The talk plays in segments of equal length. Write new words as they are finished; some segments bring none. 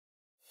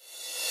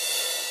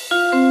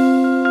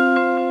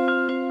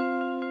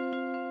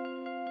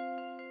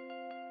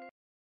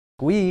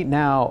We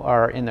now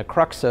are in the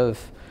crux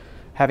of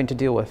having to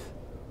deal with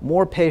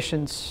more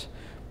patients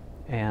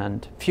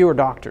and fewer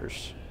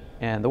doctors.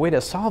 And the way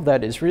to solve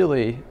that is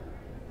really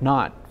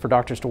not for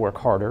doctors to work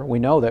harder. We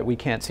know that we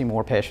can't see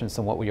more patients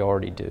than what we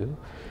already do,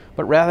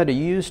 but rather to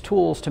use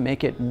tools to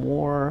make it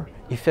more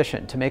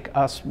efficient, to make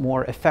us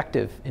more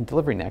effective in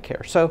delivering that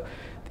care. So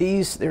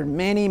there are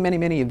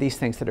many of these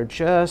things that are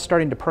just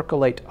starting to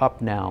percolate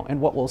up now. And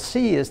what we'll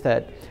see is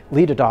that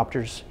lead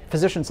adopters,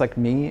 physicians like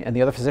me and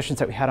the other physicians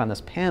that we had on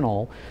this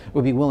panel,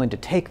 would be willing to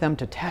take them,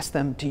 to test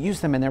them, to use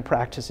them in their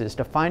practices,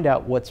 to find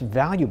out what's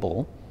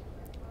valuable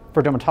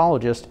for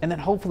dermatologists, and then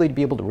hopefully to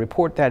be able to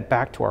report that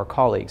back to our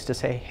colleagues to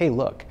say, hey,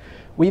 look,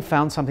 we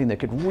found something that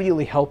could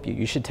really help you.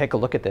 You should take a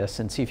look at this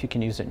and see if you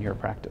can use it in your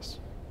practice.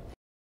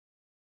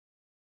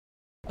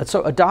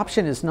 So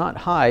adoption is not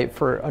high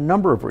for a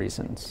number of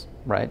reasons,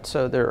 right?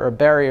 So there are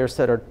barriers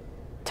that are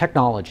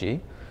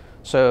technology.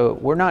 So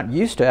we're not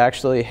used to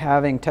actually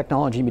having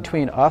technology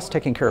between us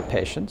taking care of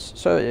patients.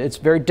 So it's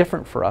very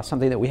different for us,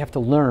 something that we have to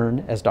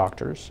learn as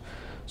doctors.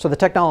 So the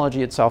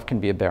technology itself can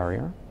be a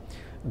barrier.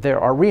 There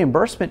are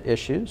reimbursement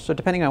issues. So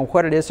depending on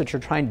what it is that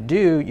you're trying to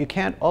do, you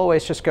can't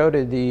always just go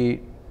to the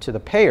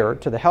payer,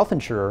 to the health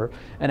insurer,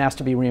 and ask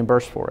to be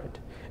reimbursed for it.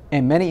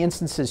 In many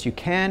instances you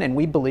can, and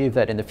we believe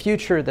that in the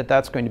future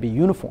that's going to be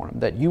uniform,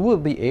 that you will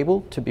be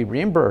able to be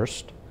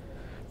reimbursed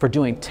for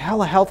doing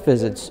telehealth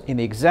visits in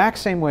the exact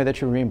same way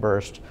that you're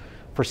reimbursed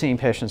for seeing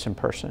patients in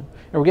person.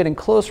 And we're getting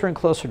closer and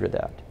closer to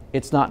that.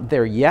 It's not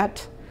there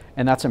yet,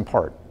 and that's in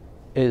part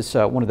is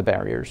one of the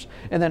barriers.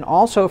 And then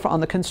also on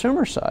the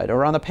consumer side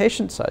or on the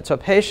patient side. So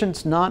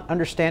patients not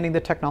understanding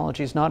the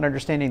technologies, not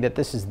understanding that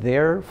this is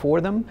there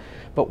for them,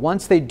 but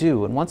once they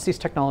do, and once these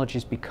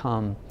technologies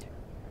become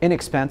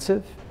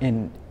inexpensive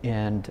and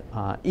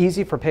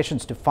easy for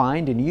patients to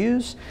find and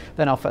use,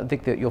 then I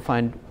think that you'll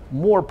find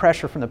more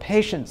pressure from the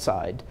patient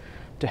side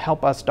to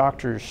help us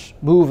doctors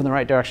move in the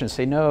right direction and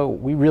say, no,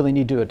 we really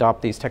need to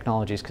adopt these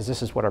technologies because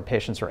this is what our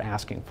patients are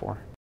asking for.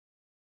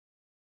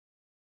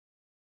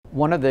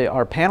 One of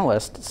our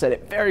panelists said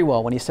it very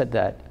well when he said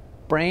that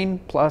brain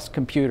plus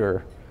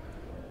computer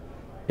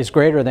is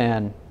greater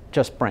than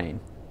just brain.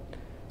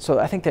 So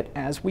I think that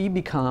as we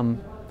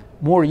become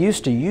more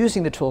used to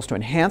using the tools to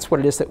enhance what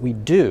it is that we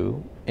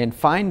do and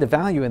find the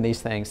value in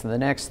these things, in the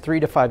next 3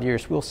 to 5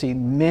 years, we'll see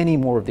many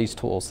more of these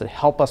tools that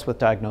help us with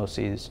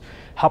diagnoses,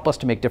 help us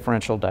to make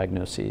differential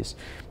diagnoses,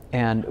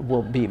 and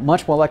will be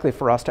much more likely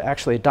for us to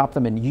actually adopt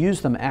them and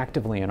use them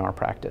actively in our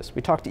practice.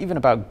 We talked even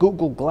about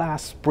Google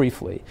Glass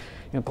briefly,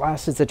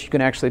 glasses that you can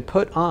actually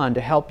put on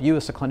to help you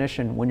as a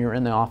clinician when you're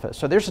in the office.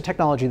 So there's a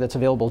technology that's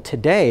available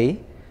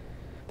today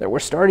that we're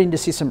starting to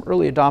see some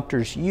early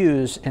adopters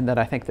use, and that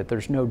I think that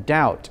there's no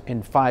doubt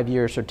in 5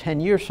 years or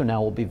 10 years from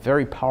now will be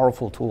very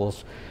powerful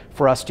tools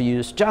for us to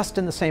use, just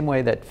in the same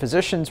way that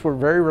physicians were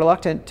very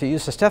reluctant to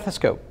use a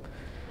stethoscope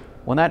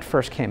when that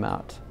first came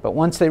out. But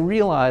once they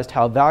realized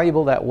how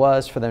valuable that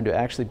was for them to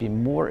actually be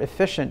more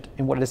efficient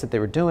in what it is that they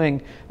were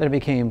doing, then it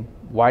became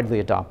widely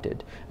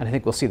adopted. And I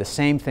think we'll see the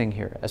same thing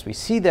here. As we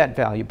see that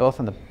value both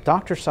on the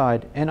doctor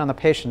side and on the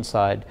patient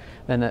side,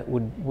 then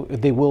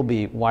they will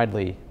be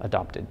widely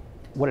adopted.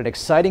 What an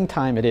exciting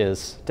time it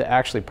is to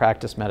actually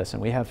practice medicine.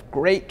 We have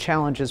great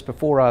challenges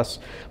before us,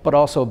 but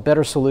also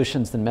better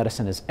solutions than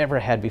medicine has ever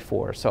had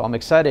before. So I'm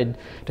excited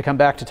to come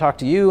back to talk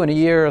to you in a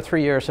year or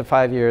 3 years or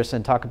 5 years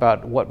and talk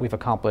about what we've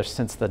accomplished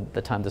since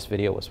the time this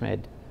video was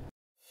made.